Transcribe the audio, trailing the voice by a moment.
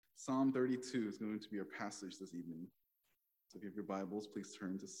Psalm 32 is going to be our passage this evening. So if you have your Bibles, please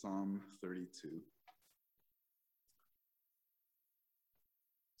turn to Psalm 32.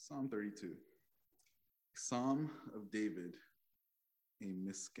 Psalm 32. Psalm of David, a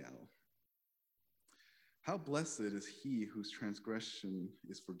Miscal. How blessed is he whose transgression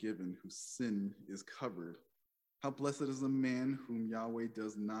is forgiven, whose sin is covered. How blessed is the man whom Yahweh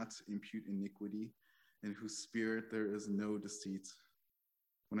does not impute iniquity, and whose spirit there is no deceit.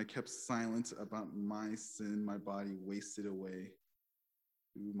 When I kept silent about my sin, my body wasted away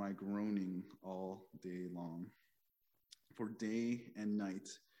through my groaning all day long. For day and night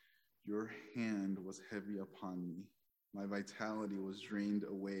your hand was heavy upon me. My vitality was drained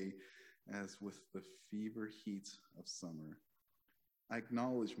away as with the fever heat of summer. I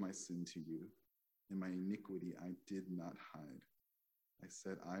acknowledged my sin to you, and my iniquity I did not hide. I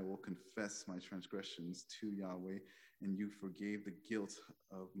said, I will confess my transgressions to Yahweh, and you forgave the guilt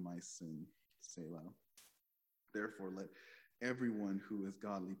of my sin. Selah. Therefore, let everyone who is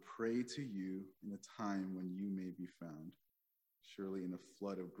godly pray to you in a time when you may be found. Surely in a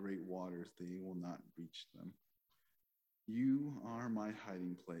flood of great waters they will not reach them. You are my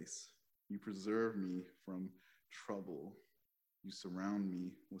hiding place. You preserve me from trouble. You surround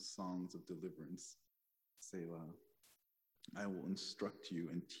me with songs of deliverance. Selah. I will instruct you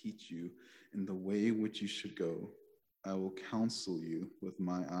and teach you in the way which you should go. I will counsel you with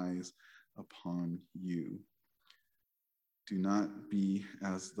my eyes upon you. Do not be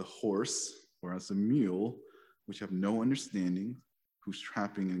as the horse or as a mule, which have no understanding, whose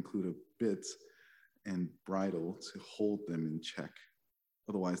trapping include a bit and bridle to hold them in check.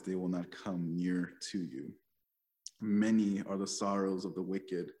 Otherwise, they will not come near to you. Many are the sorrows of the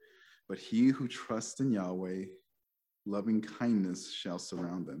wicked, but he who trusts in Yahweh, loving kindness shall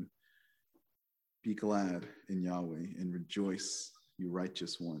surround them. Be glad in Yahweh and rejoice, you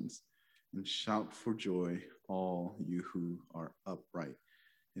righteous ones, and shout for joy, all you who are upright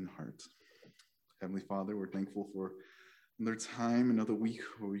in heart. Heavenly Father, we're thankful for another time, another week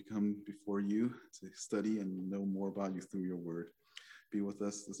where we come before you to study and know more about you through your word. Be with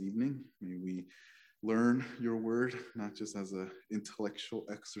us this evening. May we learn your word, not just as an intellectual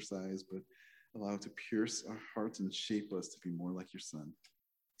exercise, but allow it to pierce our hearts and shape us to be more like your son.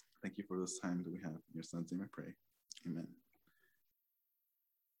 Thank you for this time that we have. In your son's name I pray. Amen.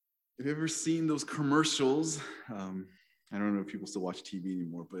 Have you ever seen those commercials? I don't know if people still watch TV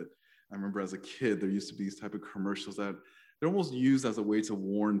anymore, but I remember as a kid, there used to be these type of commercials that they're almost used as a way to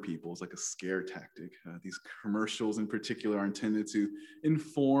warn people. It's like a scare tactic. These commercials in particular are intended to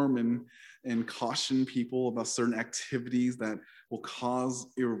inform and caution people about certain activities that will cause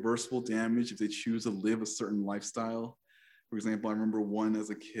irreversible damage if they choose to live a certain lifestyle. For example, I remember one as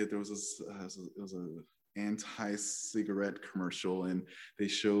a kid, there was an anti-cigarette commercial, and they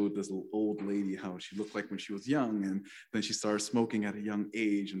showed this old lady how she looked like when she was young, and then she started smoking at a young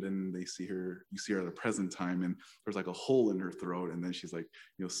age, and then you see her at the present time, and there's like a hole in her throat, and then she's like,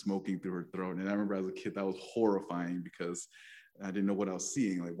 smoking through her throat. And I remember as a kid, that was horrifying because I didn't know what I was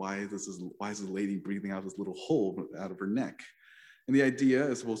seeing. Like, why is this lady breathing out this little hole out of her neck? And the idea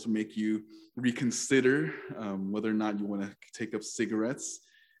is supposed to make you reconsider whether or not you want to take up cigarettes.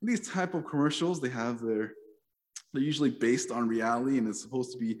 And these type of commercials, they're usually based on reality, and it's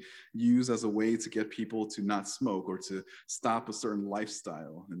supposed to be used as a way to get people to not smoke or to stop a certain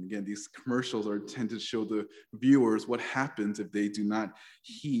lifestyle. And again, these commercials are intended to show the viewers what happens if they do not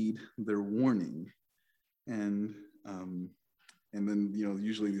heed their warning. And then,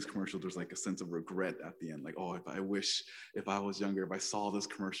 usually these commercials, there's like a sense of regret at the end. Like, oh, if I was younger, if I saw this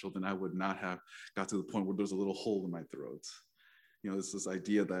commercial, then I would not have got to the point where there's a little hole in my throat. It's this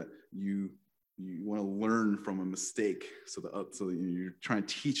idea that you want to learn from a mistake so that you're trying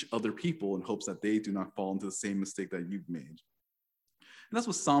to teach other people in hopes that they do not fall into the same mistake that you've made. And that's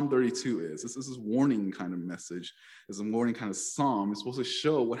what Psalm 32 is. This is warning kind of message. It's a warning kind of psalm. It's supposed to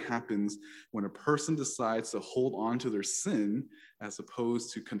show what happens when a person decides to hold on to their sin as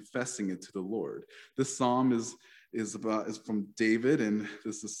opposed to confessing it to the Lord. This psalm is from David, and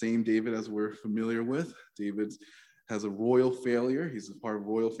this is the same David as we're familiar with. David has a royal failure. He's a part of a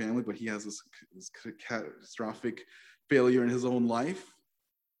royal family, but he has this catastrophic failure in his own life.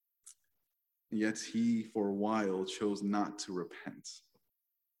 And yet he, for a while, chose not to repent.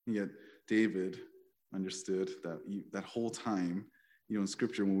 And yet David understood that whole time, in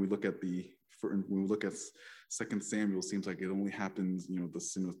Scripture, when we look at 2 Samuel, it seems like it only happens, the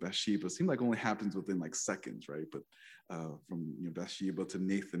sin with Bathsheba, it seemed like it only happens within like seconds, right? But from Bathsheba to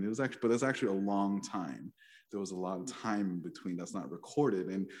Nathan, it's actually a long time. There was a lot of time in between that's not recorded,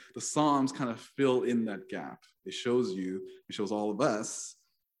 and the Psalms kind of fill in that gap. It shows all of us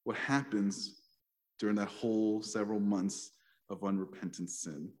what happens during that whole several months of unrepentant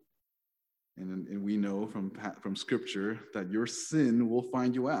sin. And we know from scripture that your sin will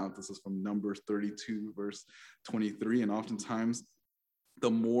find you out. This is from Numbers 32, verse 23. And oftentimes,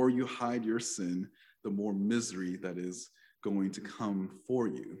 the more you hide your sin, the more misery that is going to come for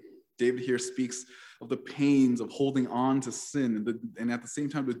you. David here speaks of the pains of holding on to sin and at the same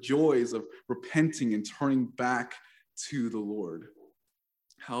time, the joys of repenting and turning back to the Lord.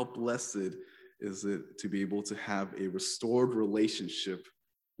 How blessed is it to be able to have a restored relationship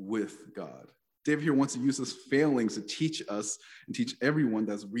with God. David here wants to use his failings to teach us and teach everyone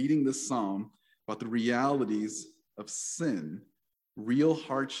that's reading this psalm about the realities of sin. Real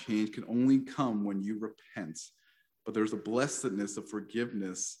heart change can only come when you repent, but there's a blessedness of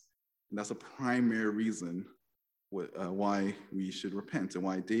forgiveness, and that's a primary reason why we should repent and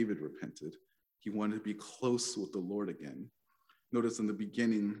why David repented. He wanted to be close with the Lord again. Notice in the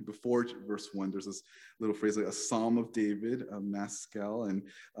beginning, before verse 1, there's this little phrase like a psalm of David, a maskil,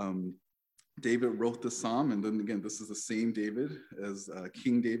 and David wrote the psalm, and then again, this is the same David as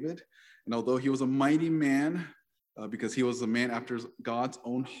King David. And although he was a mighty man, because he was a man after God's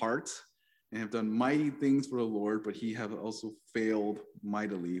own heart, and have done mighty things for the Lord, but he have also failed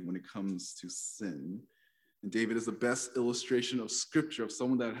mightily when it comes to sin. And David is the best illustration of scripture of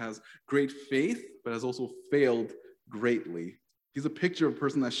someone that has great faith, but has also failed greatly. He's a picture of a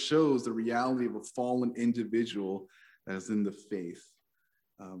person that shows the reality of a fallen individual that is in the faith.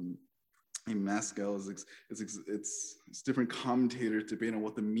 A maskil it's different commentators debate on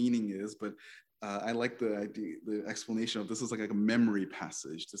what the meaning is, but I like the explanation of this is like a memory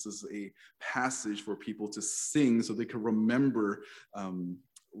passage. This is a passage for people to sing so they can remember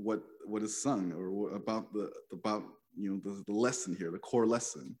what is sung or about the lesson here, the core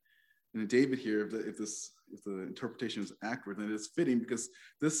lesson. And in David here, if the interpretation is accurate, then it's fitting because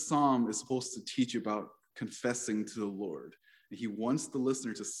this psalm is supposed to teach about confessing to the Lord. And he wants the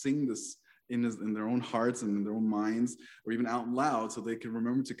listener to sing this in their own hearts and in their own minds, or even out loud, so they can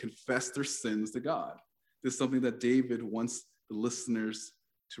remember to confess their sins to God. This is something that David wants the listeners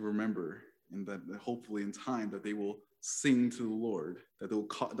to remember, and that hopefully in time that they will sing to the Lord,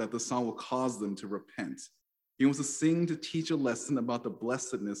 that the song will cause them to repent. He wants to sing to teach a lesson about the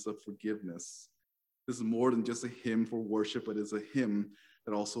blessedness of forgiveness. This is more than just a hymn for worship, but it's a hymn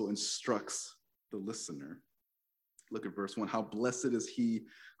that also instructs the listener. Look at verse 1. How blessed is he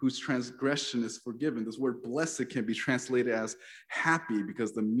whose transgression is forgiven. This word blessed can be translated as happy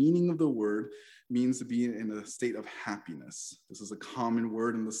because the meaning of the word means to be in a state of happiness. This is a common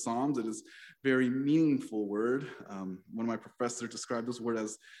word in the Psalms. It is a very meaningful word. One of my professors described this word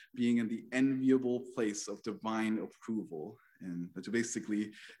as being in the enviable place of divine approval. And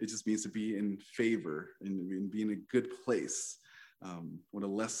basically, it just means to be in favor and be in a good place. One of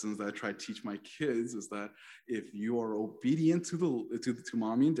the lessons that I try to teach my kids is that if you are obedient to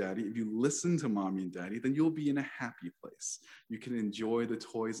mommy and daddy, if you listen to mommy and daddy, then you'll be in a happy place. You can enjoy the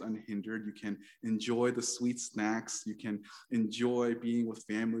toys unhindered. You can enjoy the sweet snacks. You can enjoy being with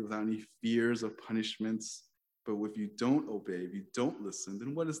family without any fears of punishments. But if you don't obey, if you don't listen,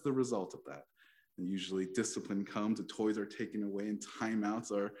 then what is the result of that? And usually discipline comes, the toys are taken away, and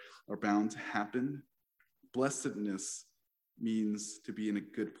timeouts are bound to happen. Blessedness means to be in a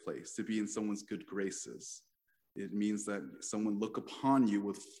good place, to be in someone's good graces. It means that someone look upon you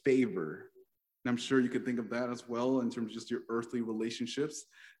with favor. And I'm sure you could think of that as well in terms of just your earthly relationships.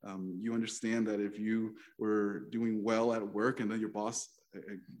 You understand that if you were doing well at work and then your boss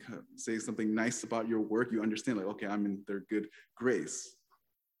says something nice about your work, you understand like, okay, I'm in their good grace.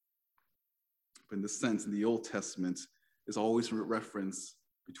 But in this sense, in the Old Testament, is always a reference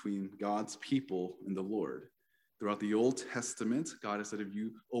between God's people and the Lord. Throughout the Old Testament, God has said, if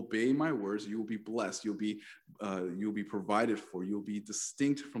you obey my words, you will be blessed. You'll be provided for. You'll be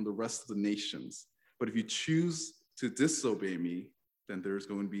distinct from the rest of the nations. But if you choose to disobey me, then there's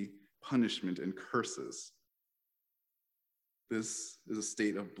going to be punishment and curses. This is a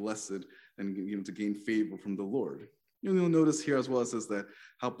state of blessed and to gain favor from the Lord. You'll notice here as well, it says that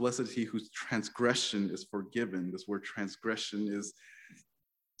how blessed is he whose transgression is forgiven. This word transgression is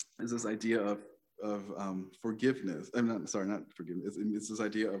this idea of forgiveness. Not forgiveness. It's this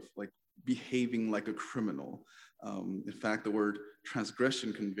idea of like behaving like a criminal. In fact, the word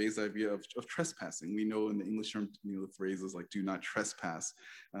transgression conveys the idea of trespassing. We know in the English term, the phrases like "do not trespass."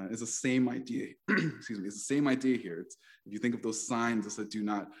 It's the same idea. Excuse me. It's the same idea here. If you think of those signs that said "do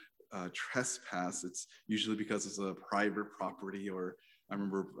not trespass," it's usually because it's a private property, or I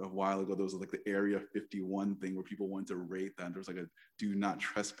remember a while ago, there was like the Area 51 thing where people wanted to raid that. And there was like a do not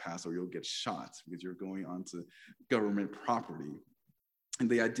trespass or you'll get shot because you're going onto government property. And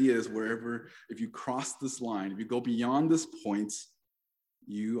the idea is wherever, if you cross this line, if you go beyond this point,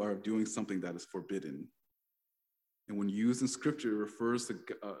 you are doing something that is forbidden. And when used in scripture, it refers to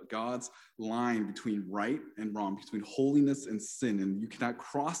God's line between right and wrong, between holiness and sin. And you cannot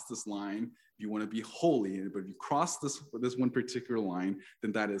cross this line if you want to be holy. But if you cross this one particular line,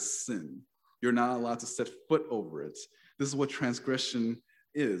 then that is sin. You're not allowed to set foot over it. This is what transgression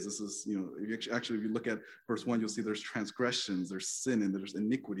is. This is, if you look at verse 1, you'll see there's transgressions, there's sin, and there's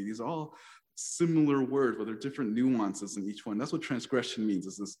iniquity. These are all similar words, but there are different nuances in each one. That's what transgression means.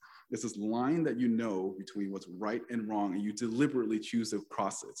 It's this line that you know between what's right and wrong, and you deliberately choose to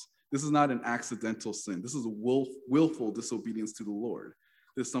cross it. This is not an accidental sin. This is a willful disobedience to the Lord.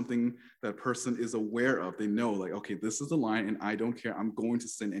 This is something that a person is aware of. They know, like, okay, this is the line, and I don't care. I'm going to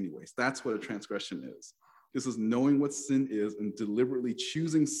sin anyways. That's what a transgression is. This is knowing what sin is and deliberately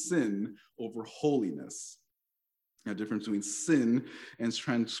choosing sin over holiness. The difference between sin and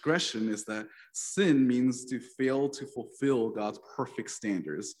transgression is that sin means to fail to fulfill God's perfect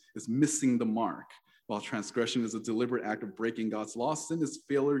standards, is missing the mark, while transgression is a deliberate act of breaking God's law. Sin is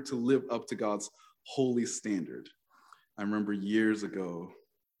failure to live up to God's holy standard. I remember years ago,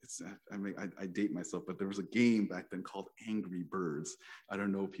 I date myself, but there was a game back then called Angry Birds. I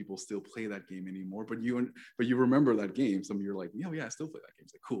don't know if people still play that game anymore, but you remember that game. Some of you are like, yeah, I still play that game.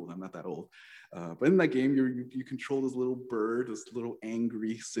 It's like, cool, I'm not that old. But in that game, you control this little bird, this little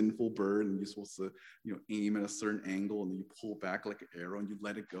angry, sinful bird, and you're supposed to, aim at a certain angle, and then you pull back like an arrow, and you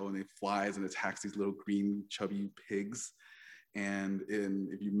let it go, and it flies and attacks these little green, chubby pigs. And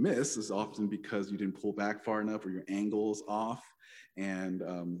if you miss, it's often because you didn't pull back far enough, or your angle is off. And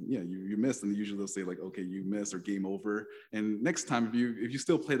you miss, and usually they'll say like, okay, you miss, or game over. And next time, if you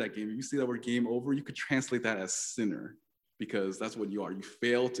still play that game, if you see that word game over, you could translate that as sinner, because that's what you are. You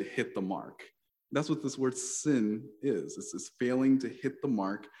fail to hit the mark. That's what this word sin is. It's failing to hit the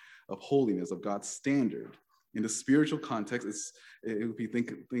mark of holiness, of God's standard. In the spiritual context, it would be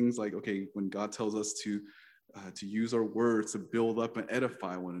things like, okay, when God tells us to use our words to build up and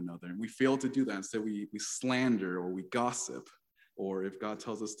edify one another, and we fail to do that. Instead, we slander, or we gossip. Or if God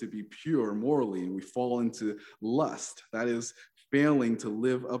tells us to be pure morally and we fall into lust, that is failing to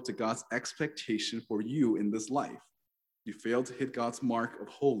live up to God's expectation for you in this life. You fail to hit God's mark of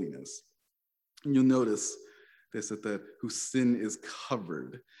holiness. And you'll notice this, that whose sin is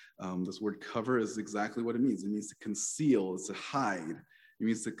covered. This word cover is exactly what it means. It means to conceal, it's to hide. It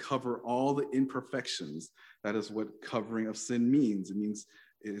means to cover all the imperfections. That is what covering of sin means. It means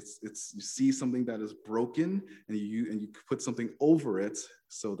it's you see something that is broken, and you put something over it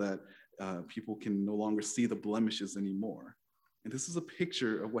so that people can no longer see the blemishes anymore. And this is a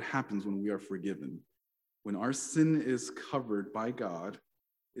picture of what happens when we are forgiven. When our sin is covered by God,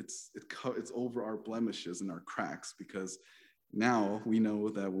 it's over our blemishes and our cracks, because now we know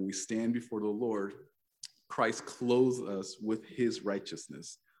that when we stand before the Lord, Christ clothes us with his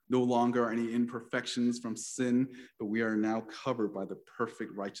righteousness. No longer any imperfections from sin, but we are now covered by the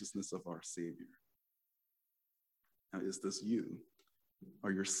perfect righteousness of our Savior. Now, is this you?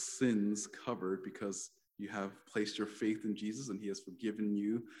 Are your sins covered because you have placed your faith in Jesus and he has forgiven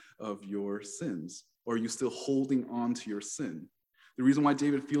you of your sins? Or are you still holding on to your sin? The reason why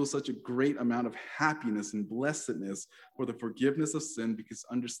David feels such a great amount of happiness and blessedness for the forgiveness of sin, because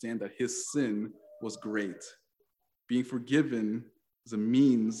understand that his sin was great. Being forgiven is a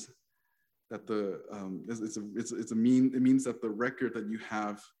means that it means that the record that you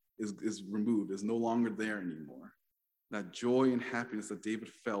have is removed, is no longer there anymore. That joy and happiness that David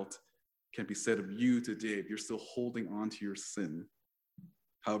felt can be said of you today if you're still holding on to your sin.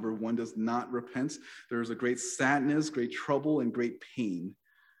 However, one does not repent. There is a great sadness, great trouble, and great pain.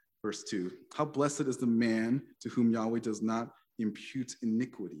 Verse 2, how blessed is the man to whom Yahweh does not impute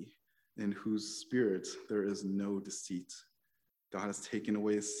iniquity, in whose spirit there is no deceit. God has taken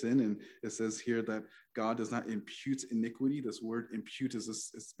away his sin, and it says here that God does not impute iniquity. This word impute it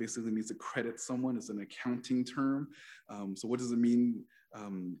basically means to credit someone. It's an accounting term. So what does it mean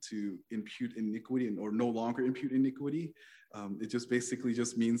to impute iniquity or no longer impute iniquity? It just basically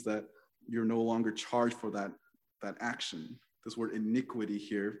just means that you're no longer charged for that action. This word iniquity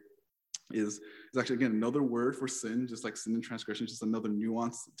here is actually, again, another word for sin, just like sin and transgression, just another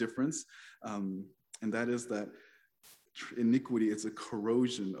nuanced difference. And that is that iniquity is a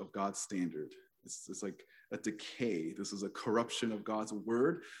corrosion of God's standard. It's like a decay. This is a corruption of God's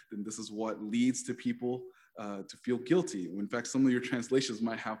word. And this is what leads to people to feel guilty. In fact, some of your translations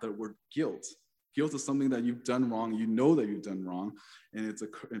might have that word guilt. Guilt is something that you've done wrong. You know that you've done wrong. And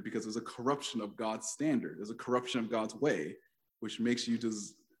because it's a corruption of God's standard. It's a corruption of God's way, which makes you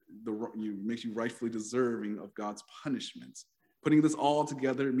rightfully deserving of God's punishment. Putting this all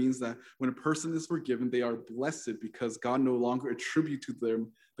together, it means that when a person is forgiven, they are blessed because God no longer attributes to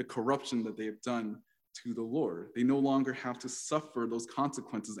them the corruption that they have done to the Lord. They no longer have to suffer those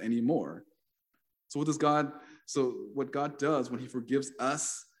consequences anymore. So what God does when he forgives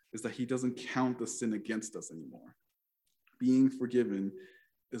us is that he doesn't count the sin against us anymore. Being forgiven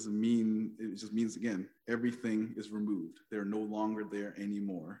it just means, again, everything is removed. They're no longer there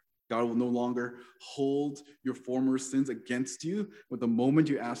anymore. God will no longer hold your former sins against you, but the moment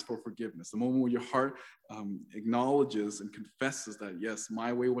you ask for forgiveness, the moment where your heart acknowledges and confesses that, yes,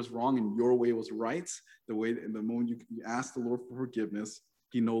 my way was wrong and your way was right, the moment you ask the Lord for forgiveness,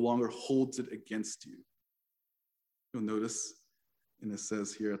 he no longer holds it against you. You'll notice, and it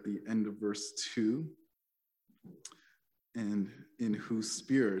says here at the end of verse 2, and in whose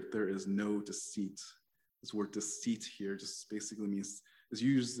spirit there is no deceit. This word deceit here just basically means, is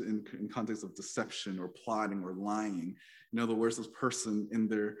used in context of deception or plotting or lying. In other words, this person in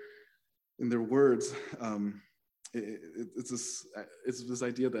their words, it's this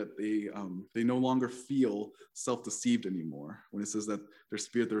idea that they no longer feel self-deceived anymore. When it says that their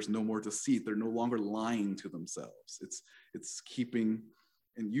spirit, there's no more deceit, they're no longer lying to themselves. It's keeping,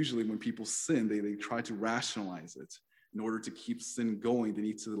 and usually when people sin, they try to rationalize it. In order to keep sin going, they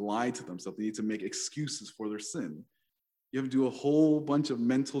need to lie to themselves. They need to make excuses for their sin. You have to do a whole bunch of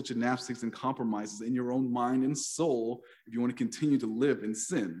mental gymnastics and compromises in your own mind and soul if you want to continue to live in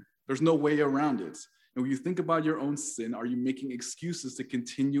sin. There's no way around it. And when you think about your own sin, are you making excuses to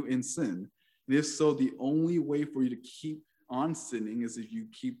continue in sin? And if so, the only way for you to keep on sinning is if you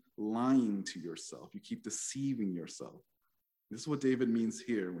keep lying to yourself, you keep deceiving yourself. This is what David means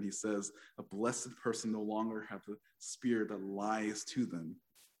here when he says a blessed person no longer have the spirit that lies to them.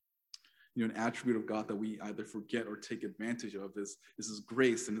 You know, an attribute of God that we either forget or take advantage of is his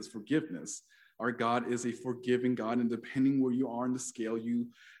grace and his forgiveness. Our God is a forgiving God, and depending where you are in the scale, you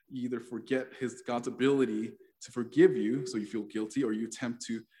either forget God's ability to forgive you, so you feel guilty, or you attempt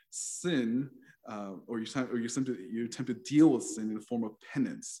to sin, or you attempt to deal with sin in the form of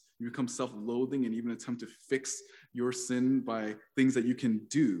penance. You become self-loathing and even attempt to fix your sin by things that you can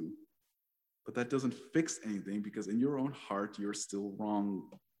do. But that doesn't fix anything because in your own heart, you're still wrong.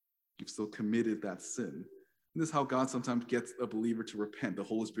 You've still committed that sin. And this is how God sometimes gets a believer to repent. The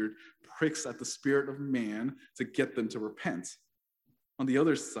Holy Spirit pricks at the spirit of man to get them to repent. On the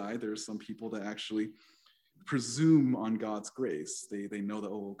other side, there are some people that actually presume on God's grace. They know that,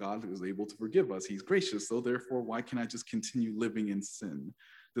 oh, God is able to forgive us. He's gracious. So therefore, why can't I just continue living in sin?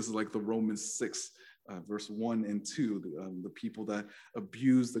 This is like the Romans 6, verse 1 and 2, the people that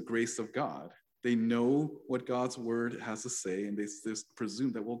abuse the grace of God. They know what God's word has to say, and they just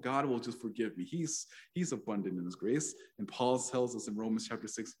presume that, well, God will just forgive me. He's abundant in his grace. And Paul tells us in Romans chapter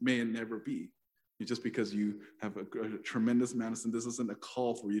 6, may it never be. Just because you have a tremendous amount of sin, this isn't a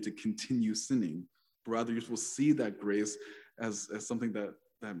call for you to continue sinning. Rather, you will see that grace as something that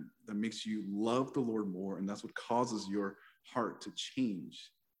makes you love the Lord more, and that's what causes your heart to change.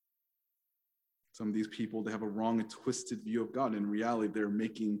 Some of these people, they have a wrong and twisted view of God. In reality, they're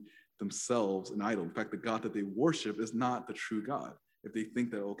making themselves an idol. In fact, the God that they worship is not the true God. If they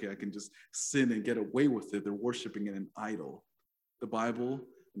think that, okay, I can just sin and get away with it, they're worshiping an idol. The Bible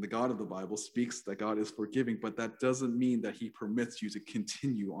and the God of the Bible speaks that God is forgiving, but that doesn't mean that he permits you to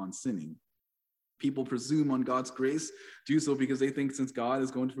continue on sinning. People presume on God's grace, do so because they think since God is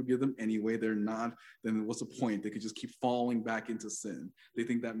going to forgive them anyway, they're not, then what's the point? They could just keep falling back into sin. They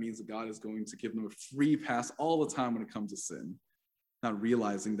think that means that God is going to give them a free pass all the time when it comes to sin, not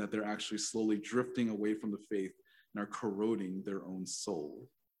realizing that they're actually slowly drifting away from the faith and are corroding their own soul.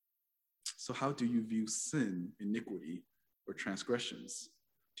 So how do you view sin, iniquity, or transgressions?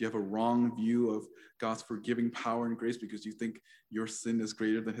 Do you have a wrong view of God's forgiving power and grace because you think your sin is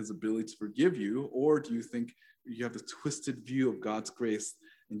greater than his ability to forgive you? Or do you think you have this twisted view of God's grace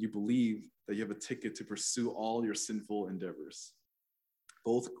and you believe that you have a ticket to pursue all your sinful endeavors?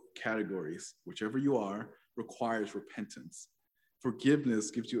 Both categories, whichever you are, requires repentance.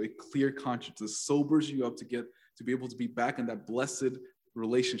 Forgiveness gives you a clear conscience. It sobers you up to be able to be back in that blessed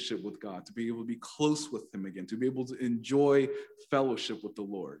relationship with God, to be able to be close with him again, to be able to enjoy fellowship with the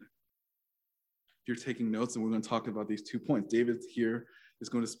Lord. If you're taking notes, and we're going to talk about these 2 points, David here is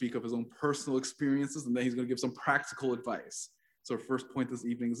going to speak of his own personal experiences, and then he's going to give some practical advice. So our first point this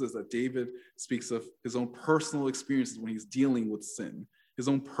evening is that David speaks of his own personal experiences when he's dealing with sin, his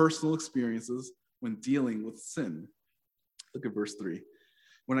own personal experiences when dealing with sin. Look at verse 3.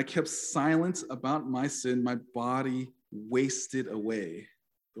 When I kept silent about my sin, my body wasted away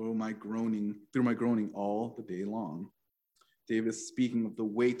through my groaning all the day long. David is speaking of the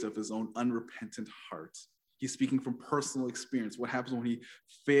weight of his own unrepentant heart. He's speaking from personal experience. What happens when he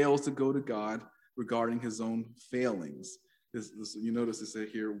fails to go to God regarding his own failings? You notice it said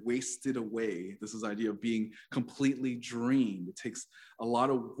here, wasted away. This is the idea of being completely drained. It takes a lot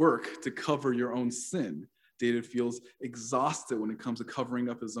of work to cover your own sin. David feels exhausted when it comes to covering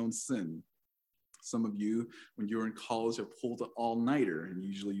up his own sin. Some of you, when you were in college, have pulled an all-nighter, and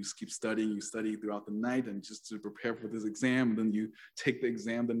usually you keep studying, you study throughout the night and just to prepare for this exam, and then you take the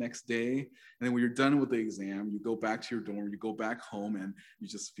exam the next day, and then when you're done with the exam, you go back to your dorm, you go back home, and you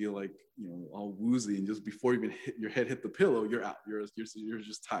just feel like, all woozy, and just before you even your head hit the pillow, you're out, you're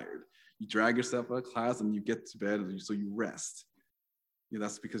just tired. You drag yourself out of class, and you get to bed, and so you rest.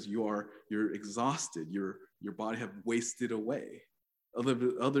 That's because you're exhausted, your body have wasted away.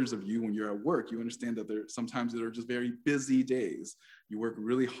 Others of you, when you're at work, you understand that sometimes there are just very busy days. You work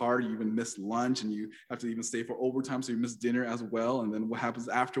really hard, you even miss lunch, and you have to even stay for overtime, so you miss dinner as well. And then what happens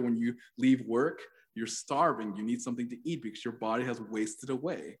after when you leave work? You're starving. You need something to eat because your body has wasted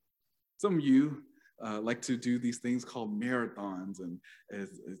away. Some of you like to do these things called marathons, and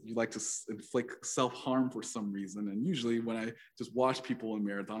you like to inflict self-harm for some reason. And usually when I just watch people in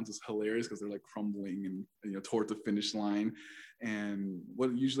marathons, it's hilarious because they're like crumbling and toward the finish line. And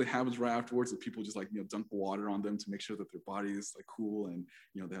what usually happens right afterwards is people just dunk water on them to make sure that their body is cool, and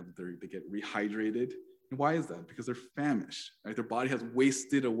they get rehydrated. And why is that? Because they're famished, right? Their body has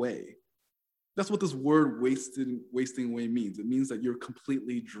wasted away. That's what this word wasting away means. It means that you're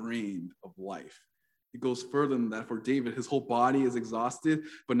completely drained of life. It goes further than that. For David, his whole body is exhausted,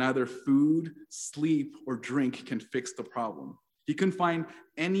 but neither food, sleep, or drink can fix the problem. He couldn't find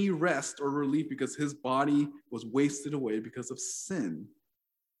any rest or relief because his body was wasted away because of sin.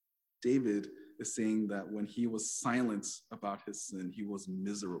 David is saying that when he was silent about his sin, he was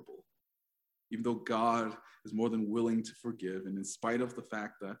miserable. Even though God is more than willing to forgive, and in spite of the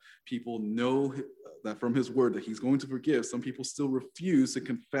fact that people know that from his word that he's going to forgive, some people still refuse to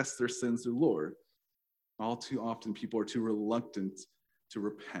confess their sins to the Lord. All too often, people are too reluctant to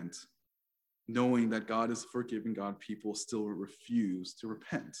repent. Knowing that God is forgiving God, people still refuse to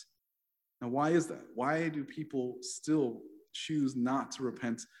repent. Now, why is that? Why do people still choose not to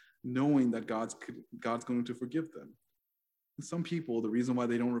repent, knowing that God's going to forgive them? And some people, the reason why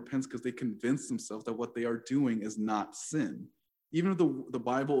they don't repent is because they convince themselves that what they are doing is not sin. Even if the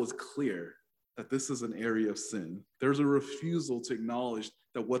Bible is clear that this is an area of sin, there's a refusal to acknowledge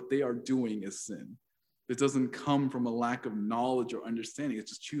that what they are doing is sin. It doesn't come from a lack of knowledge or understanding. It's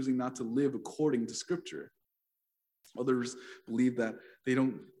just choosing not to live according to Scripture. Others believe that they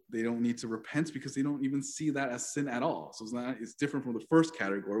don't need to repent because they don't even see that as sin at all. So it's different from the first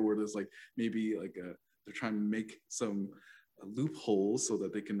category where there's they're trying to make some loopholes so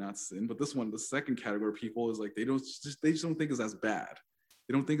that they cannot sin. But this one, the second category of people, is they just don't think it's as bad.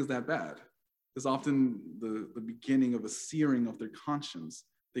 They don't think it's that bad. It's often the beginning of a searing of their conscience.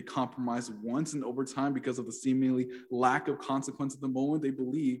 They compromise once, and over time, because of the seemingly lack of consequence at the moment, they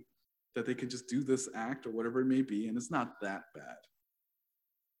believe that they can just do this act or whatever it may be, and it's not that bad.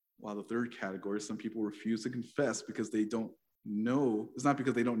 While the third category, some people refuse to confess because they don't know. It's not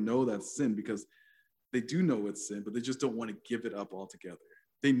because they don't know that's sin, because they do know it's sin, but they just don't want to give it up altogether.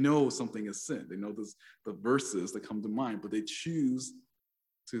 They know something is sin. They know the verses that come to mind, but they choose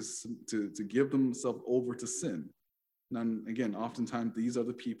to give themselves over to sin. And again, oftentimes these are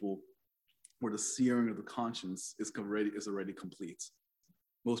the people where the searing of the conscience is already complete.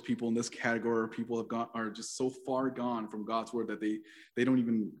 Most people in this category are just so far gone from God's word that they don't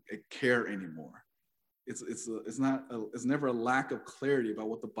even care anymore. It's never a lack of clarity about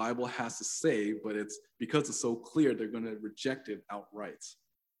what the Bible has to say, but it's because it's so clear they're going to reject it outright.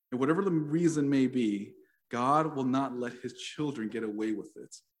 And whatever the reason may be, God will not let his children get away with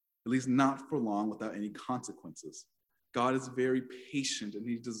it, at least not for long, without any consequences. God is very patient, and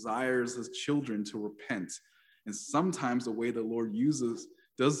he desires his children to repent. And sometimes the way the Lord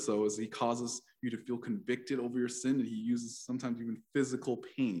does so is he causes you to feel convicted over your sin, and he uses sometimes even physical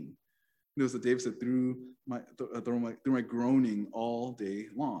pain. Notice that David said, through my groaning all day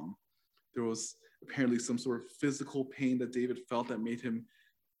long. There was apparently some sort of physical pain that David felt that made him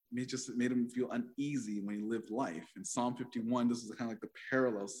feel uneasy when he lived life. In Psalm 51, this is kind of like the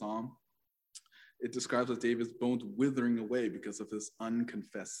parallel psalm. It describes David's bones withering away because of his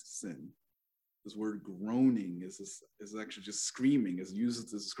unconfessed sin. This word groaning is actually just screaming. It's used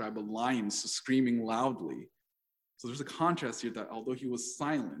to describe a lion screaming loudly. So there's a contrast here that although he was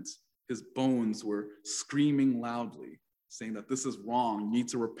silent, his bones were screaming loudly, saying that this is wrong, you need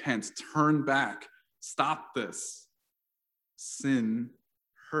to repent, turn back, stop this. Sin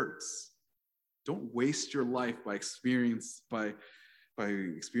hurts. Don't waste your life by experiencing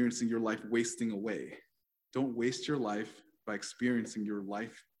your life wasting away. Don't waste your life by experiencing your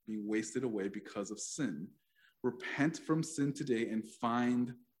life being wasted away because of sin. Repent from sin today and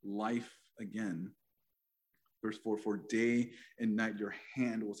find life again. Verse 4, for day and night your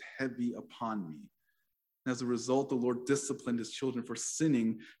hand was heavy upon me. And as a result, the Lord disciplined his children for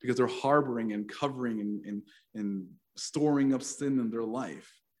sinning because they're harboring and covering and storing up sin in their life.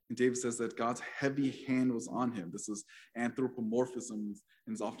 And David says that God's heavy hand was on him. This is anthropomorphism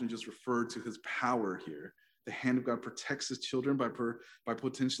and is often just referred to his power here. The hand of God protects his children by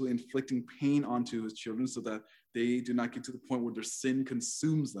potentially inflicting pain onto his children so that they do not get to the point where their sin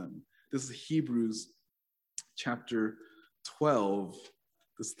consumes them. This is Hebrews chapter 12.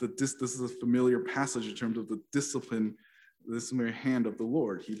 This is a familiar passage in terms of the disciplinary hand of the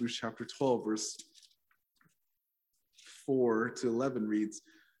Lord. Hebrews chapter 12, verse 4 to 11 reads,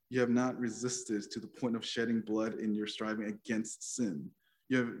 you have not resisted to the point of shedding blood in your striving against sin.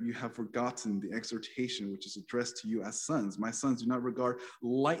 You have forgotten the exhortation which is addressed to you as sons. My sons, do not regard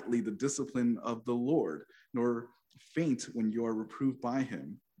lightly the discipline of the Lord, nor faint when you are reproved by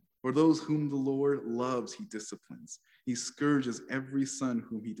him. For those whom the Lord loves, he disciplines. He scourges every son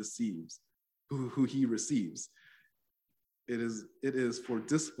whom he deceives, who he receives. It is for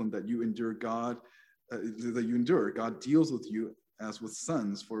discipline that you endure God, God deals with you as with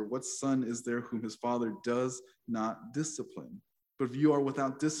sons. For what son is there whom his father does not discipline? But if you are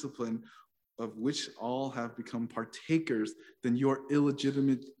without discipline, of which all have become partakers, then you are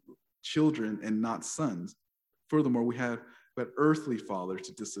illegitimate children and not sons. Furthermore, we have but earthly fathers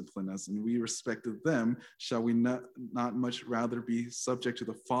to discipline us, and we respected them. Shall we not much rather be subject to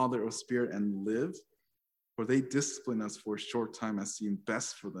the Father of Spirit and live? For they discipline us for a short time as seemed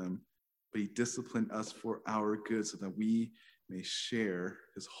best for them, but he disciplined us for our good so that we may share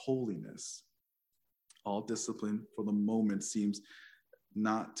his holiness. All discipline for the moment seems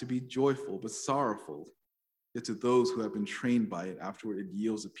not to be joyful, but sorrowful. Yet to those who have been trained by it, afterward it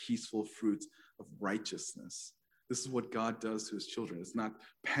yields a peaceful fruit of righteousness. This is what God does to his children. It's not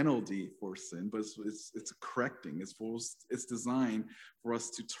penalty for sin, but it's correcting. It's designed for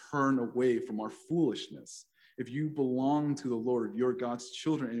us to turn away from our foolishness. If you belong to the Lord, you're God's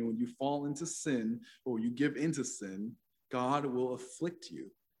children, and when you fall into sin or you give into sin, God will afflict you.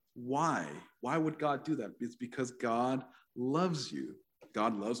 Why? Why would God do that? It's because God loves you.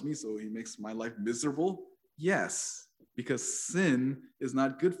 God loves me, so he makes my life miserable? Yes, because sin is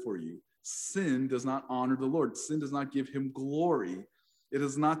not good for you. Sin does not honor the Lord. Sin does not give him glory. It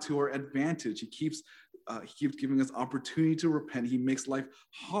is not to our advantage. He keeps giving us opportunity to repent. He makes life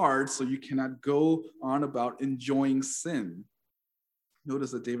hard so you cannot go on about enjoying sin.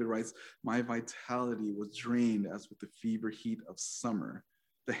 Notice that David writes, my vitality was drained as with the fever heat of summer.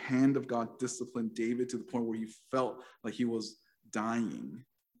 The hand of God disciplined David to the point where he felt like he was dying.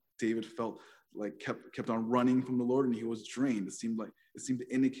 David felt like kept on running from the Lord, and he was drained. It seemed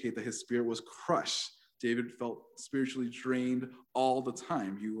to indicate that his spirit was crushed. David felt spiritually drained all the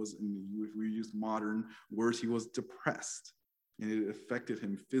time. If we use modern words, he was depressed, and it affected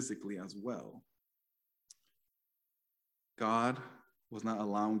him physically as well. God was not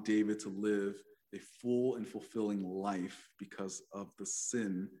allowing David to live a full and fulfilling life because of the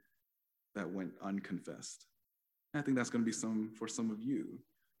sin that went unconfessed. And I think that's going to be for some of you.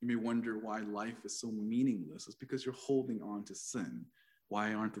 You may wonder why life is so meaningless. It's because you're holding on to sin.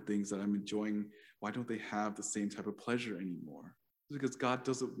 Why aren't the things that I'm enjoying, why don't they have the same type of pleasure anymore? It's because God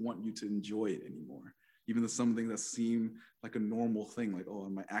doesn't want you to enjoy it anymore. Even something that seemed like a normal thing, like, oh,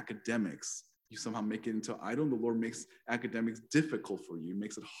 in my academics, you somehow make it into an idol. The Lord makes academics difficult for you,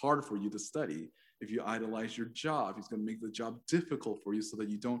 makes it hard for you to study. If you idolize your job, he's going to make the job difficult for you so that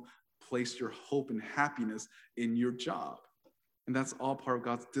you don't place your hope and happiness in your job. And that's all part of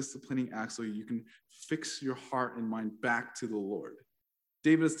God's disciplining act so you can fix your heart and mind back to the Lord.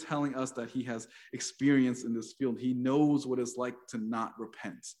 David is telling us that he has experience in this field. He knows what it's like to not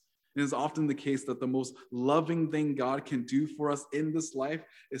repent. It is often the case that the most loving thing God can do for us in this life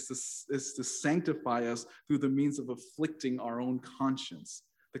is to sanctify us through the means of afflicting our own conscience.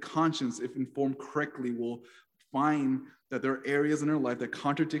 The conscience, if informed correctly, will find that there are areas in our life that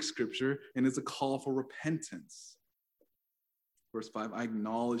contradict Scripture, and it's a call for repentance. Verse 5, I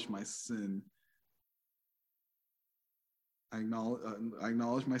acknowledge my sin. I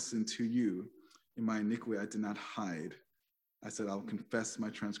acknowledge my sin to you. In my iniquity, I did not hide. I said, I'll confess my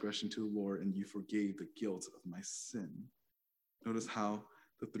transgression to the Lord, and you forgave the guilt of my sin. Notice how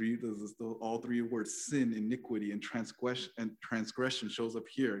all three words, sin, iniquity, and transgression shows up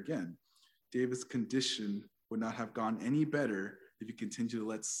here again. David's condition would not have gone any better if he continued to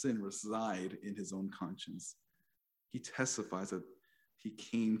let sin reside in his own conscience. He testifies that he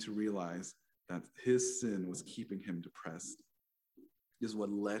came to realize that his sin was keeping him depressed. This is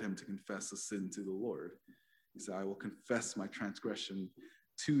what led him to confess the sin to the Lord. He said, I will confess my transgression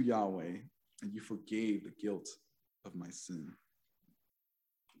to Yahweh, and you forgave the guilt of my sin.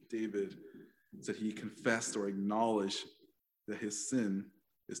 David said he confessed or acknowledged that his sin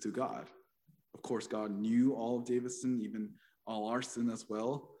is to God. Of course, God knew all of David's sin, even all our sin as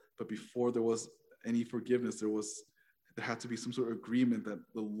well. But before there was any forgiveness, there had to be some sort of agreement that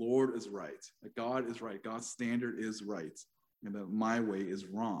the Lord is right, that God is right, God's standard is right, and that my way is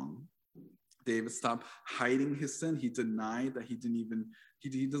wrong. David stopped hiding his sin. He denied that he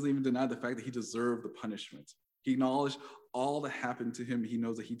doesn't even deny the fact that he deserved the punishment. He acknowledged all that happened to him. He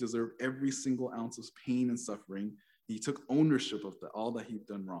knows that he deserved every single ounce of pain and suffering. He took ownership of all that he'd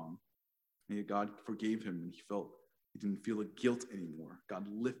done wrong. And God forgave him, and he didn't feel the guilt anymore. God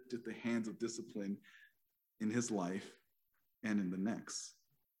lifted the hands of discipline in his life and in the next.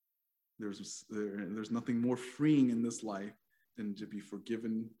 There's nothing more freeing in this life than to be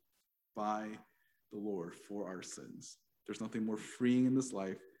forgiven by the Lord for our sins. There's nothing more freeing in this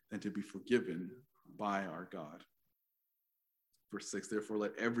life than to be forgiven by our God. Verse 6, therefore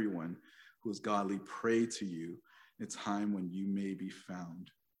let everyone who is godly pray to you in a time when you may be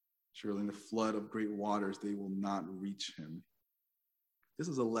found. Surely in the flood of great waters they will not reach him. This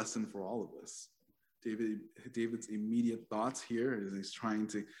is a lesson for all of us. David's immediate thoughts here is he's trying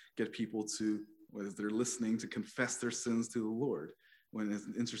to get people to, as they're listening, to confess their sins to the Lord. When it's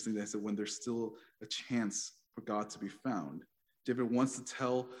interesting that I said when there's still a chance for God to be found. David wants to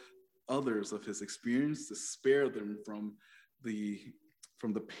tell others of his experience, to spare them from the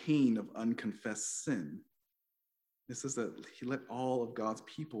pain of unconfessed sin. It says that he let all of God's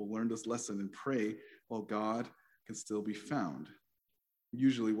people learn this lesson and pray while God can still be found.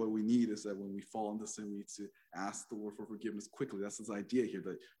 Usually what we need is that when we fall into sin, we need to ask the Lord for forgiveness quickly. That's his idea here,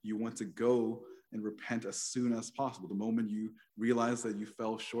 that you want to go and repent as soon as possible. The moment you realize that you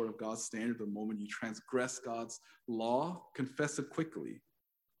fell short of God's standard, the moment you transgress God's law, confess it quickly.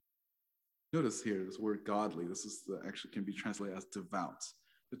 Notice here, this word godly, actually can be translated as devout.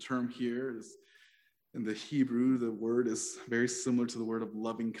 The term here is, in the Hebrew, the word is very similar to the word of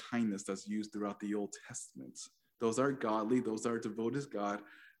loving kindness that's used throughout the Old Testament. Those are godly, those are devoted to God.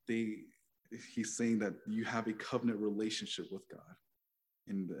 He's saying that you have a covenant relationship with God.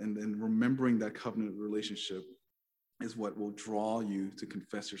 And remembering that covenant relationship is what will draw you to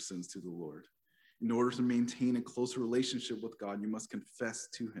confess your sins to the Lord. In order to maintain a closer relationship with God, you must confess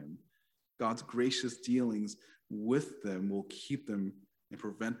to him. God's gracious dealings with them will keep them and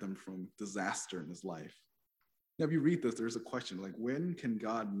prevent them from disaster in his life. Now, if you read this, there's a question like, when can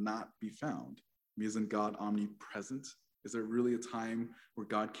God not be found? Isn't God omnipresent? Is there really a time where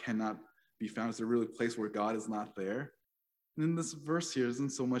God cannot be found? Is there really a place where God is not there? And then this verse here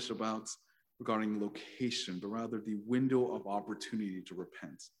isn't so much regarding location, but rather the window of opportunity to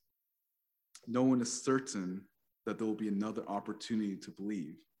repent. No one is certain that there will be another opportunity to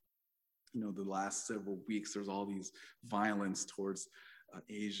believe. The last several weeks, there's all these violence towards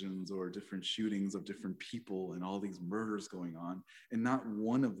Asians or different shootings of different people and all these murders going on. And not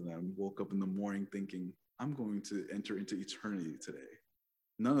one of them woke up in the morning thinking, I'm going to enter into eternity today.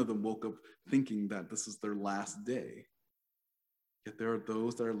 None of them woke up thinking that this is their last day. Yet there are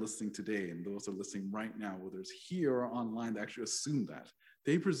those that are listening today and those that are listening right now, whether it's here or online, that actually assume that.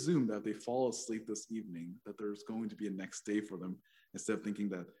 They presume that if they fall asleep this evening, that there's going to be a next day for them, instead of thinking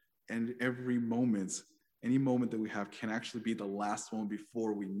that any moment that we have can actually be the last one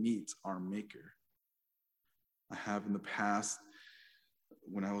before we meet our Maker. I have in the past,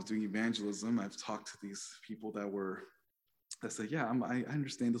 when I was doing evangelism, I've talked to these people that say, yeah, I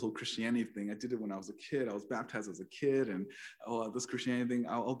understand this whole Christianity thing. I did it when I was a kid. I was baptized as a kid, and this Christianity thing,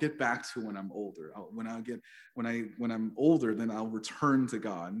 I'll get back to when I'm older. When I'm older, then I'll return to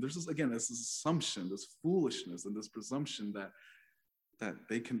God. And there's this assumption, this foolishness, and this presumption that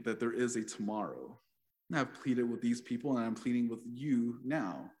there is a tomorrow. And I've pleaded with these people, and I'm pleading with you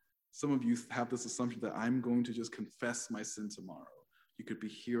now. Some of you have this assumption that I'm going to just confess my sin tomorrow. You could be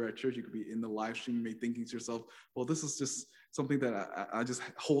here at church, you could be in the live stream, you may be thinking to yourself, well, this is just something that I just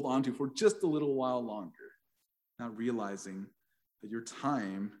hold on to for just a little while longer. Not realizing that your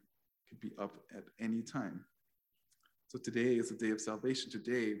time could be up at any time. So today is the day of salvation.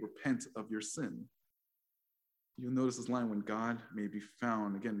 Today, repent of your sin. You'll notice this line, when God may be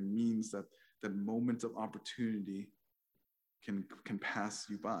found, again, means that that moment of opportunity can pass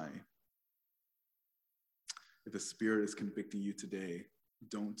you by. If the Spirit is convicting you today,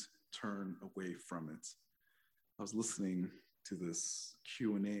 don't turn away from it. I was listening to this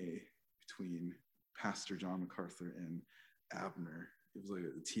Q&A between Pastor John MacArthur and Abner it was like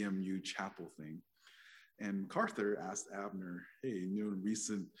a TMU chapel thing. And MacArthur asked Abner, hey,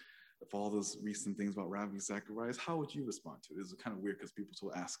 of all those recent things about Ravi Zacharias, how would you respond to it? It was kind of weird because people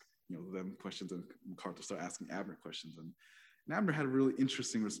will ask, them questions, and MacArthur started asking Abner questions. And Abner had a really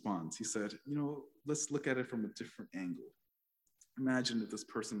interesting response. He said, let's look at it from a different angle. Imagine if this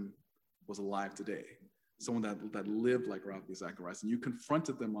person was alive today, someone that lived like Ravi Zacharias, and you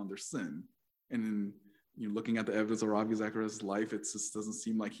confronted them on their sin. And then looking at the evidence of Ravi Zacharias' life, it just doesn't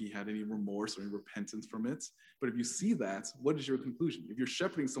seem like he had any remorse or any repentance from it. But if you see that, what is your conclusion? If you're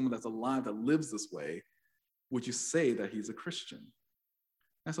shepherding someone that's alive, that lives this way, would you say that he's a Christian?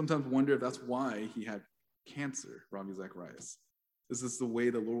 I sometimes wonder if that's why he had cancer, Ravi Zacharias. This is the way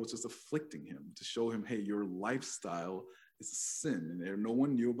the Lord was just afflicting him, to show him, hey, your lifestyle is a sin. And no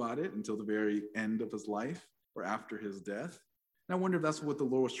one knew about it until the very end of his life or after his death. And I wonder if that's what the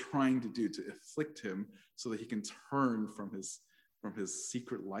Lord was trying to do, to afflict him so that he can turn from his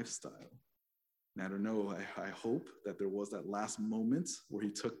secret lifestyle. And I don't know, I hope that there was that last moment where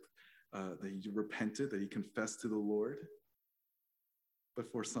that he repented, that he confessed to the Lord. But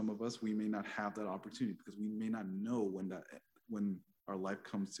for some of us, we may not have that opportunity because we may not know when our life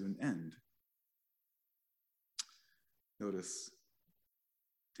comes to an end. Notice,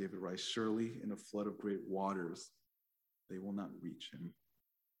 David writes, surely in a flood of great waters, they will not reach him.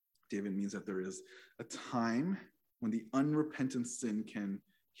 David means that there is a time when the unrepentant sin can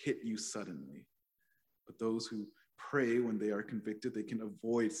hit you suddenly. But those who pray when they are convicted, they can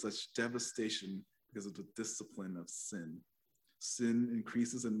avoid such devastation because of the discipline of sin. Sin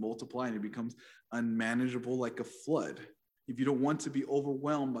increases and multiplies, and it becomes unmanageable like a flood. If you don't want to be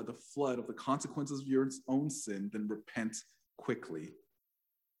overwhelmed by the flood of the consequences of your own sin, then repent quickly.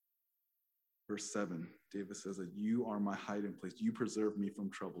 Verse 7, David says that you are my hiding place. You preserve me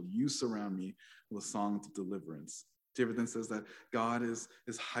from trouble. You surround me with a song of deliverance. David then says that God is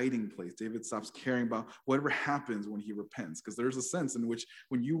his hiding place. David stops caring about whatever happens when he repents, because there's a sense in which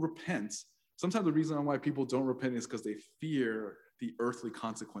when you repent, sometimes the reason why people don't repent is because they fear the earthly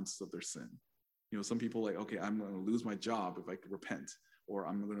consequences of their sin. Some people like, okay, I'm going to lose my job if I repent, or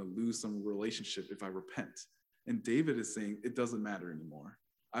I'm going to lose some relationship if I repent. And David is saying it doesn't matter anymore.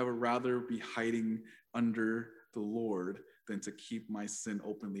 I would rather be hiding under the Lord than to keep my sin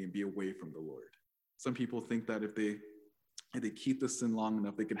openly and be away from the Lord. Some people think that if they keep the sin long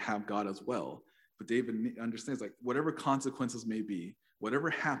enough, they can have God as well. But David understands, like, whatever consequences may be, whatever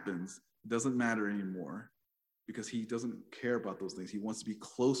happens, it doesn't matter anymore, because he doesn't care about those things. He wants to be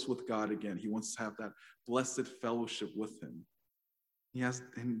close with God again. He wants to have that blessed fellowship with him.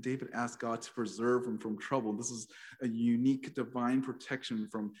 And David asked God to preserve him from trouble. This is a unique divine protection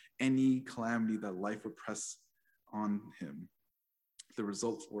from any calamity that life would press on him. The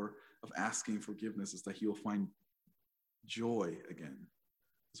result of asking forgiveness is that he will find joy again.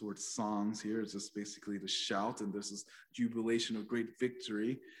 This word songs here is just basically the shout, and this is jubilation of great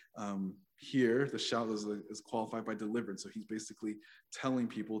victory. Here, the shout is qualified by deliverance. So he's basically telling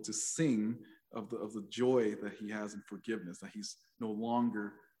people to sing of the joy that he has in forgiveness, that he's no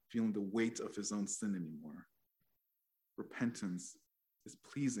longer feeling the weight of his own sin anymore. Repentance is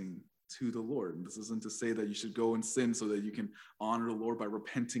pleasing to the Lord. And this isn't to say that you should go and sin so that you can honor the Lord by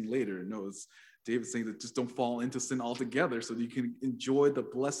repenting later. No, it's David saying that just don't fall into sin altogether so that you can enjoy the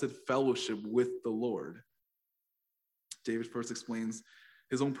blessed fellowship with the Lord. David first explains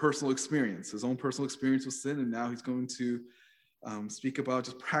his own personal experience with sin, and now he's going to speak about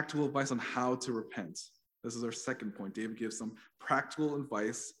just practical advice on how to repent. This is our second point. David gives some practical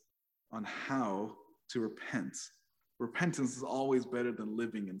advice on how to repent. Repentance is always better than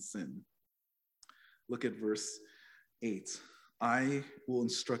living in sin. Look at verse 8. I will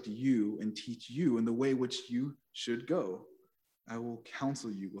instruct you and teach you in the way which you should go. I will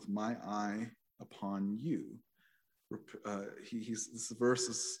counsel you with my eye upon you. This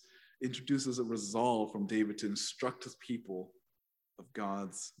verse introduces a resolve from David to instruct his people of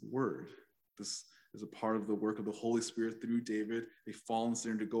God's word. This is a part of the work of the Holy Spirit through David, a fallen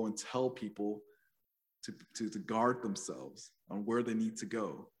sinner, to go and tell people to guard themselves on where they need to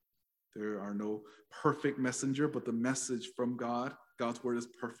go. There are no perfect messenger, but the message from God, God's word is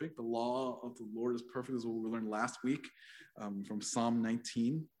perfect. The law of the Lord is perfect, is what we learned last week from Psalm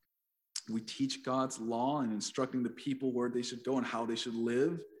 19. We teach God's law and instructing the people where they should go and how they should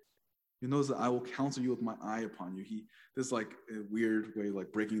live. He knows that I will counsel you with my eye upon you. This is like a weird way,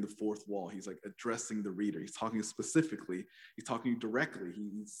 like breaking the fourth wall. He's like addressing the reader. He's talking specifically. He's talking directly.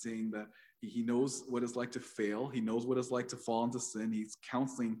 He's saying that he knows what it's like to fail. He knows what it's like to fall into sin. He's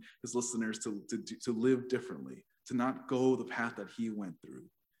counseling his listeners to live differently, to not go the path that he went through.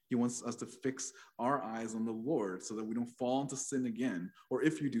 He wants us to fix our eyes on the Lord so that we don't fall into sin again. Or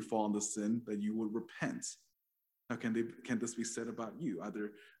if you do fall into sin, that you would repent. Now, can this be said about you?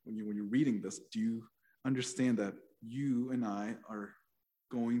 Either when you're reading this, do you understand that you and I are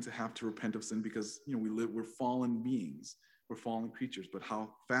going to have to repent of sin because we're fallen beings, we're fallen creatures, but how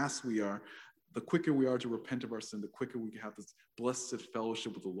fast we are, the quicker we are to repent of our sin, the quicker we can have this blessed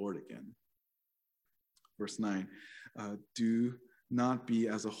fellowship with the Lord again. Verse 9, do not be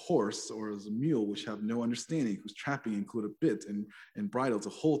as a horse or as a mule, which have no understanding, whose trapping include a bit and bridle to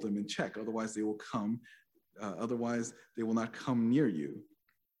hold them in check. Otherwise, they will not come near you.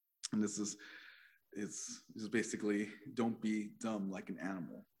 And this is basically, don't be dumb like an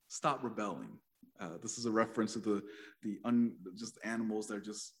animal. Stop rebelling. This is a reference to just animals that are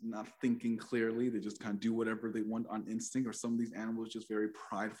just not thinking clearly. They just kind of do whatever they want on instinct, or some of these animals just very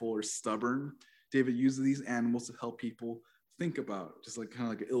prideful or stubborn. David uses these animals to help people think about, just like kind of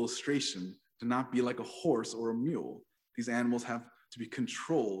like an illustration, to not be like a horse or a mule. These animals have to be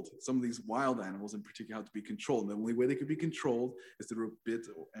controlled. Some of these wild animals in particular have to be controlled. And the only way they could be controlled is through a bit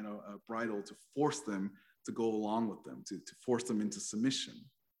and a bridle to force them to go along with them, to force them into submission.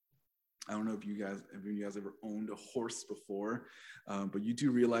 I don't know if you guys ever owned a horse before, but you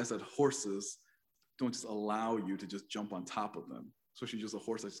do realize that horses don't just allow you to just jump on top of them. Especially just a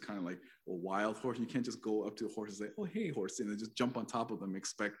horse that's kind of like a wild horse. You can't just go up to a horse and say, "Oh, hey, horse," and then just jump on top of them and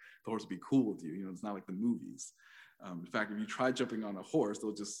expect the horse to be cool with you. It's not like the movies. In fact, if you try jumping on a horse,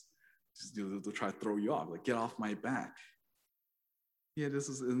 they'll try to throw you off, like, "Get off my back." Yeah,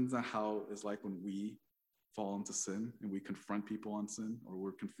 isn't that how it's like when we fall into sin and we confront people on sin, or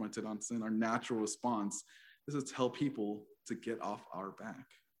we're confronted on sin? Our natural response is to tell people to get off our back.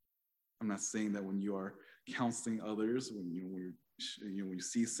 I'm not saying that when you are counseling others, when you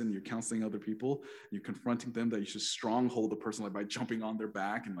see sin, you're counseling other people, you're confronting them, that you should stronghold the person like by jumping on their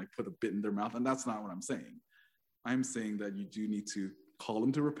back and like put a bit in their mouth. And that's not what I'm saying. I'm saying that you do need to call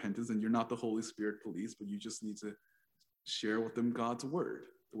them to repentance, and you're not the Holy Spirit police, but you just need to share with them God's word,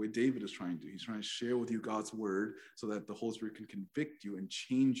 the way David is trying to do. He's trying to share with you God's word so that the Holy Spirit can convict you and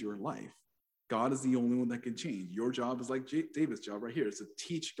change your life. God is the only one that can change. Your job is like David's job right here, is to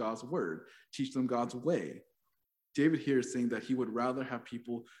teach God's word, teach them God's way. David here is saying that he would rather have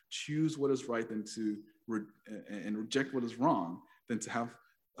people choose what is right and reject what is wrong than to have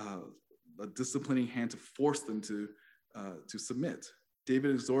a disciplining hand to force them to submit.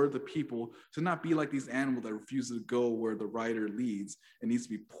 David exhorted the people to not be like these animals that refuse to go where the rider leads and needs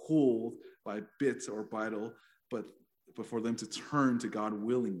to be pulled by bit or bridle, but for them to turn to God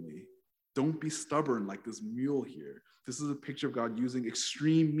willingly. Don't be stubborn like this mule here. This is a picture of God using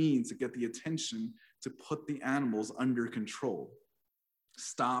extreme means to get the attention to put the animals under control.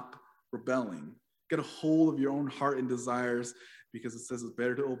 Stop rebelling. Get a hold of your own heart and desires, because it says it's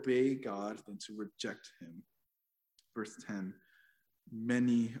better to obey God than to reject him. Verse 10,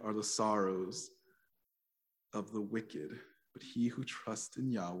 many are the sorrows of the wicked, but he who trusts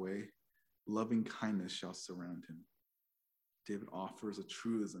in Yahweh, loving kindness shall surround him. David offers a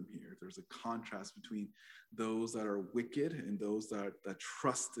truism here. There's a contrast between those that are wicked and those that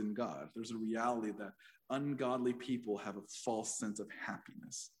trust in God. There's a reality that ungodly people have a false sense of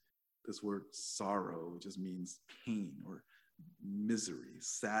happiness. This word sorrow just means pain or misery,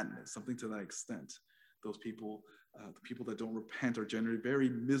 sadness, something to that extent. Those people, the people that don't repent, are generally very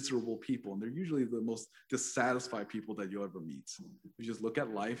miserable people, and they're usually the most dissatisfied people that you'll ever meet. If you just look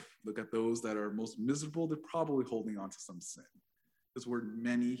at life, look at those that are most miserable, they're probably holding on to some sin. This word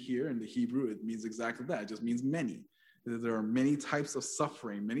many here in the Hebrew, it means exactly that. It just means many. There are many types of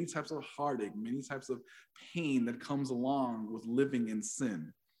suffering, many types of heartache, many types of pain that comes along with living in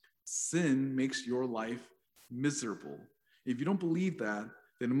sin. Sin makes your life miserable. If you don't believe that,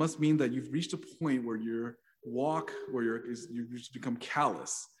 then it must mean that you've reached a point where you've just become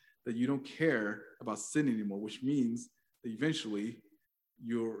callous, that you don't care about sin anymore, which means that eventually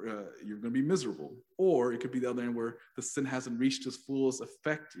you're going to be miserable. Or it could be the other end, where the sin hasn't reached its fullest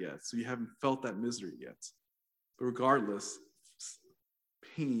effect yet, so you haven't felt that misery yet. But regardless,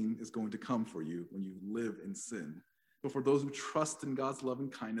 pain is going to come for you when you live in sin. But for those who trust in God's love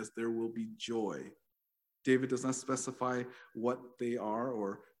and kindness, there will be joy. David does not specify what they are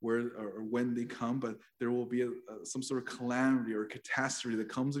or where or when they come, but there will be some sort of calamity or catastrophe that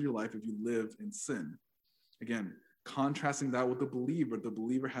comes in your life if you live in sin. Again, contrasting that with the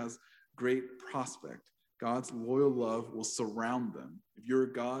believer has great prospect. God's loyal love will surround them. If you're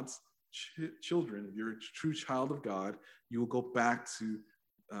God's children, if you're a true child of God, you will go back to,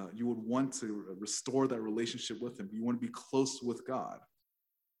 you would want to restore that relationship with him. You want to be close with God.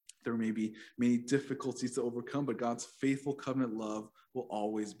 There may be many difficulties to overcome, but God's faithful covenant love will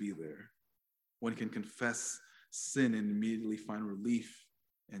always be there. One can confess sin and immediately find relief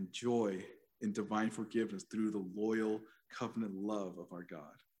and joy in divine forgiveness through the loyal covenant love of our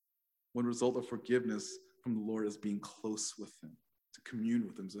God. One result of forgiveness from the Lord is being close with him, to commune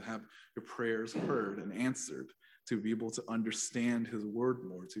with him, to have your prayers heard and answered, to be able to understand his word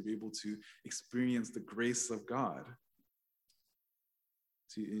more, to be able to experience the grace of God,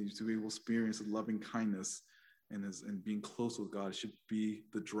 to be able to experience the loving kindness and being close with God should be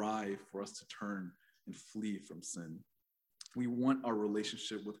the drive for us to turn and flee from sin. We want our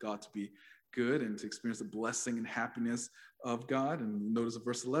relationship with God to be good and to experience the blessing and happiness of God. And notice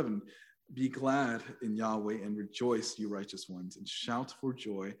verse 11, be glad in Yahweh and rejoice, you righteous ones, and shout for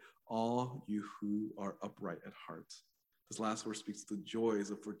joy, all you who are upright at heart. This last verse speaks to the joys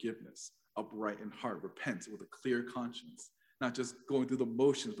of forgiveness, upright in heart, repent with a clear conscience, not just going through the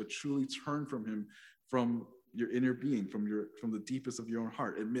motions, but truly turn from him, from your inner being, from the deepest of your own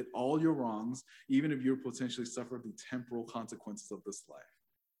heart. Admit all your wrongs, even if you potentially suffer the temporal consequences of this life,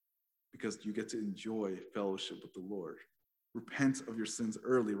 because you get to enjoy fellowship with the Lord. Repent of your sins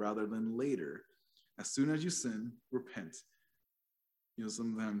early rather than later. As soon as you sin, repent.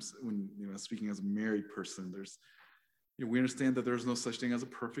 Sometimes when, speaking as a married person, we understand that there's no such thing as a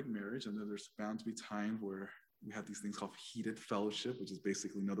perfect marriage, and that there's bound to be times where we have these things called heated fellowship, which is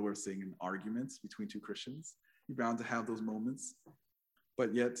basically another way of saying an argument between two Christians. You're bound to have those moments.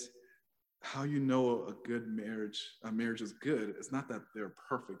 But yet, how you know a marriage is good, it's not that they're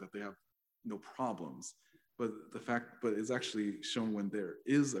perfect, that they have no problems, but it's actually shown when there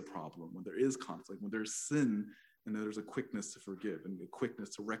is a problem, when there is conflict, when there's sin, and there's a quickness to forgive and a quickness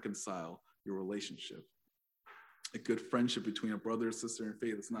to reconcile your relationship. A good friendship between a brother and sister in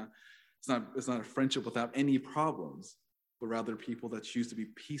faith, it's not a friendship without any problems, but rather people that choose to be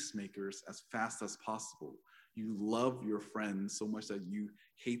peacemakers as fast as possible. You love your friends so much that you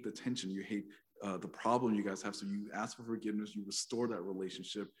hate the tension, you hate the problem you guys have, so you ask for forgiveness, you restore that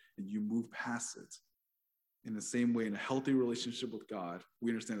relationship, and you move past it. In the same way, in a healthy relationship with God, we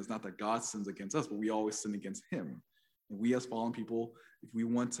understand it's not that God sins against us, but we always sin against him. And we as fallen people, if we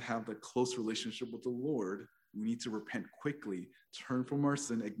want to have that close relationship with the Lord, we need to repent quickly, turn from our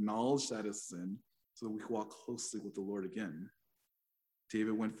sin, acknowledge that as sin, so that we can walk closely with the Lord again.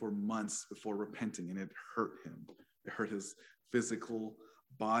 David went for months before repenting, and it hurt him. It hurt his physical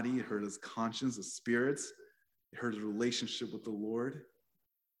body, it hurt his conscience, his spirits, it hurt his relationship with the Lord.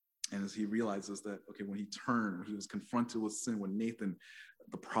 And as he realizes that, okay, when he was confronted with sin, when Nathan,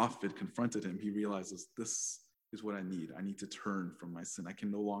 the prophet, confronted him, he realizes this is what I need. I need to turn from my sin. I can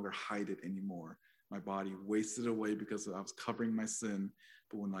no longer hide it anymore. My body wasted away because I was covering my sin,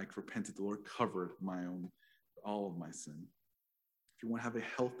 but when I repented, the Lord covered all of my sin. If you want to have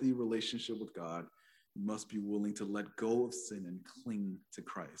a healthy relationship with God, you must be willing to let go of sin and cling to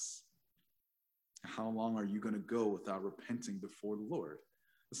Christ. How long are you going to go without repenting before the Lord?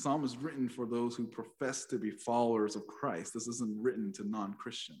 The psalm is written for those who profess to be followers of Christ. This isn't written to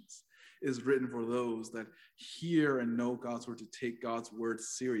non-Christians. It is written for those that hear and know God's word, to take God's word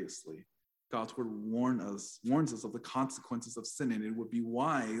seriously. God's word warns us of the consequences of sin, and it would be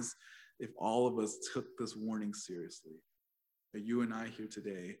wise if all of us took this warning seriously. That you and I here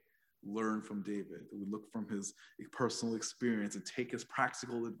today learn from David, that we look from his personal experience and take his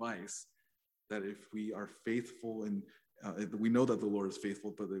practical advice, that if we are faithful and we know that the Lord is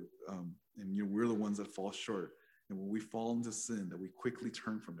faithful, but we're the ones that fall short. And when we fall into sin, that we quickly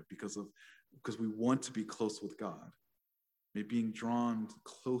turn from it because we want to be close with God. May being drawn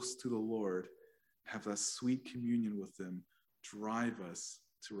close to the Lord, have that sweet communion with him, drive us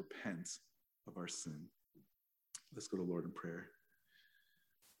to repent of our sin. Let's go to the Lord in prayer.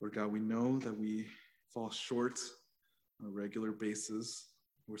 Lord God, we know that we fall short on a regular basis.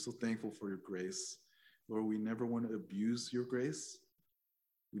 We're so thankful for your grace. Lord, we never want to abuse your grace.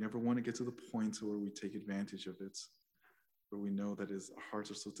 We never want to get to the point where we take advantage of it. Lord, we know that as our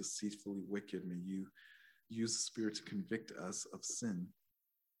hearts are so deceitfully wicked, may you use the Spirit to convict us of sin.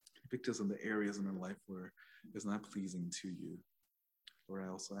 Convict us in the areas in our life where it's not pleasing to you. Lord, I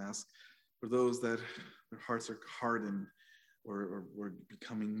also ask for those that their hearts are hardened or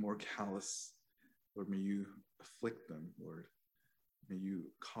becoming more callous, Lord, may you afflict them, Lord. May you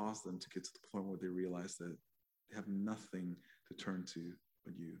cause them to get to the point where they realize that they have nothing to turn to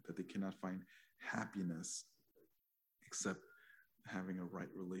but you, that they cannot find happiness except having a right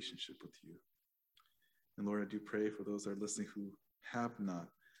relationship with you. And Lord, I do pray for those that are listening who have not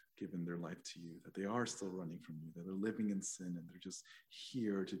given their life to you, that they are still running from you, that they're living in sin and they're just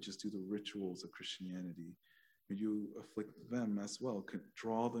here to just do the rituals of Christianity. May you afflict them as well.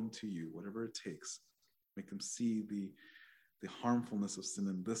 Draw them to you, whatever it takes. Make them see the harmfulness of sin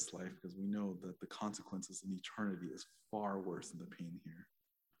in this life, because we know that the consequences in eternity is far worse than the pain here.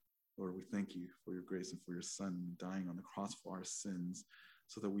 Lord, we thank you for your grace and for your Son dying on the cross for our sins,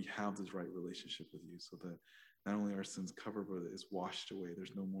 so that we have this right relationship with you, so that not only are sins covered, but it's washed away.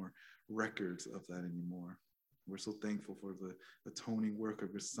 There's no more records of that anymore. We're so thankful for the atoning work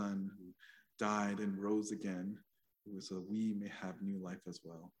of your Son, who died and rose again, so that we may have new life as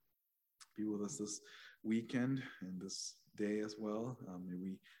well. Be with us this weekend and this day as well. May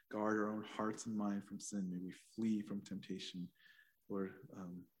we guard our own hearts and mind from sin. May we flee from temptation. Lord,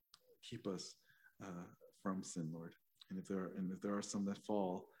 keep us from sin, Lord. And if there are some that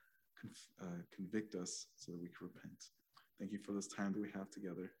fall, convict us so that we can repent. Thank you for this time that we have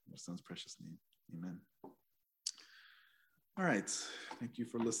together. In your Son's precious name, amen. All right, thank you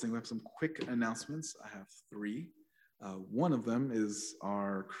for listening. We have some quick announcements. I have 3. One of them is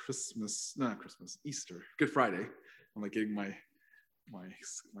our Easter, Good Friday. I'm like getting my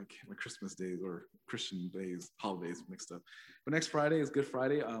Christmas days or Christian days, holidays mixed up. But next Friday is Good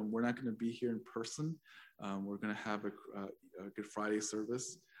Friday. We're not going to be here in person. We're going to have a Good Friday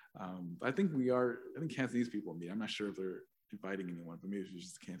service. I think Kansas City people meet. I'm not sure if they're inviting anyone, but maybe it's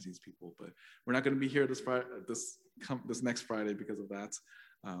just Kansas City people. But we're not going to be here this next Friday because of that.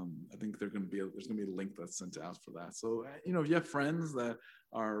 I think there's going to be a link that's sent out for that. So if you have friends that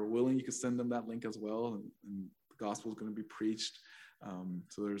are willing, you can send them that link as well. And the gospel is going to be preached.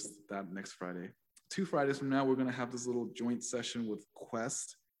 So there's that next Friday. 2 Fridays from now, we're going to have this little joint session with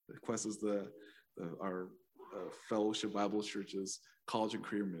Quest. Quest is our Fellowship Bible Church's college and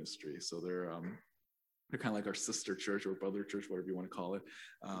career ministry. So they're kind of like our sister church or brother church, whatever you want to call it.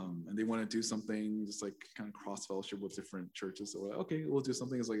 And they want to do something just like kind of cross fellowship with different churches. So we're like, okay, we'll do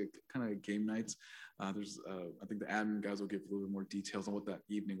something as like a kind of game nights. I think the admin guys will give a little bit more details on what that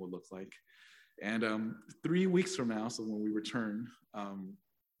evening will look like. And 3 weeks from now, so when we return,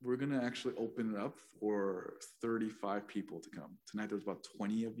 we're going to actually open it up for 35 people to come. Tonight, there's about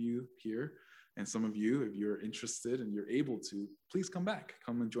 20 of you here. And some of you, if you're interested and you're able to, please come back.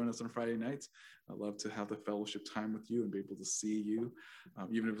 Come and join us on Friday nights. I'd love to have the fellowship time with you and be able to see you.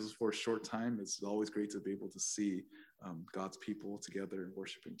 Even if it's for a short time, it's always great to be able to see God's people together and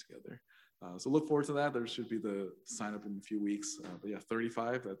worshiping together. So look forward to that. There should be the sign up in a few weeks. But yeah,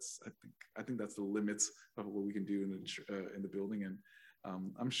 35. I think that's the limits of what we can do in the building. And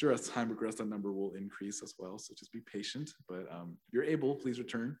I'm sure as time progresses, that number will increase as well. So just be patient. But if you're able, please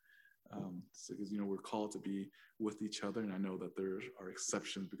return. Because we're called to be with each other, and I know that there are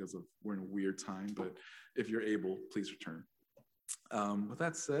exceptions because we're in a weird time. But if you're able, please return. With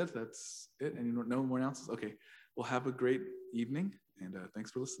that said, that's it. And no more announcements. Okay, well, have a great evening, and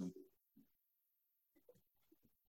thanks for listening.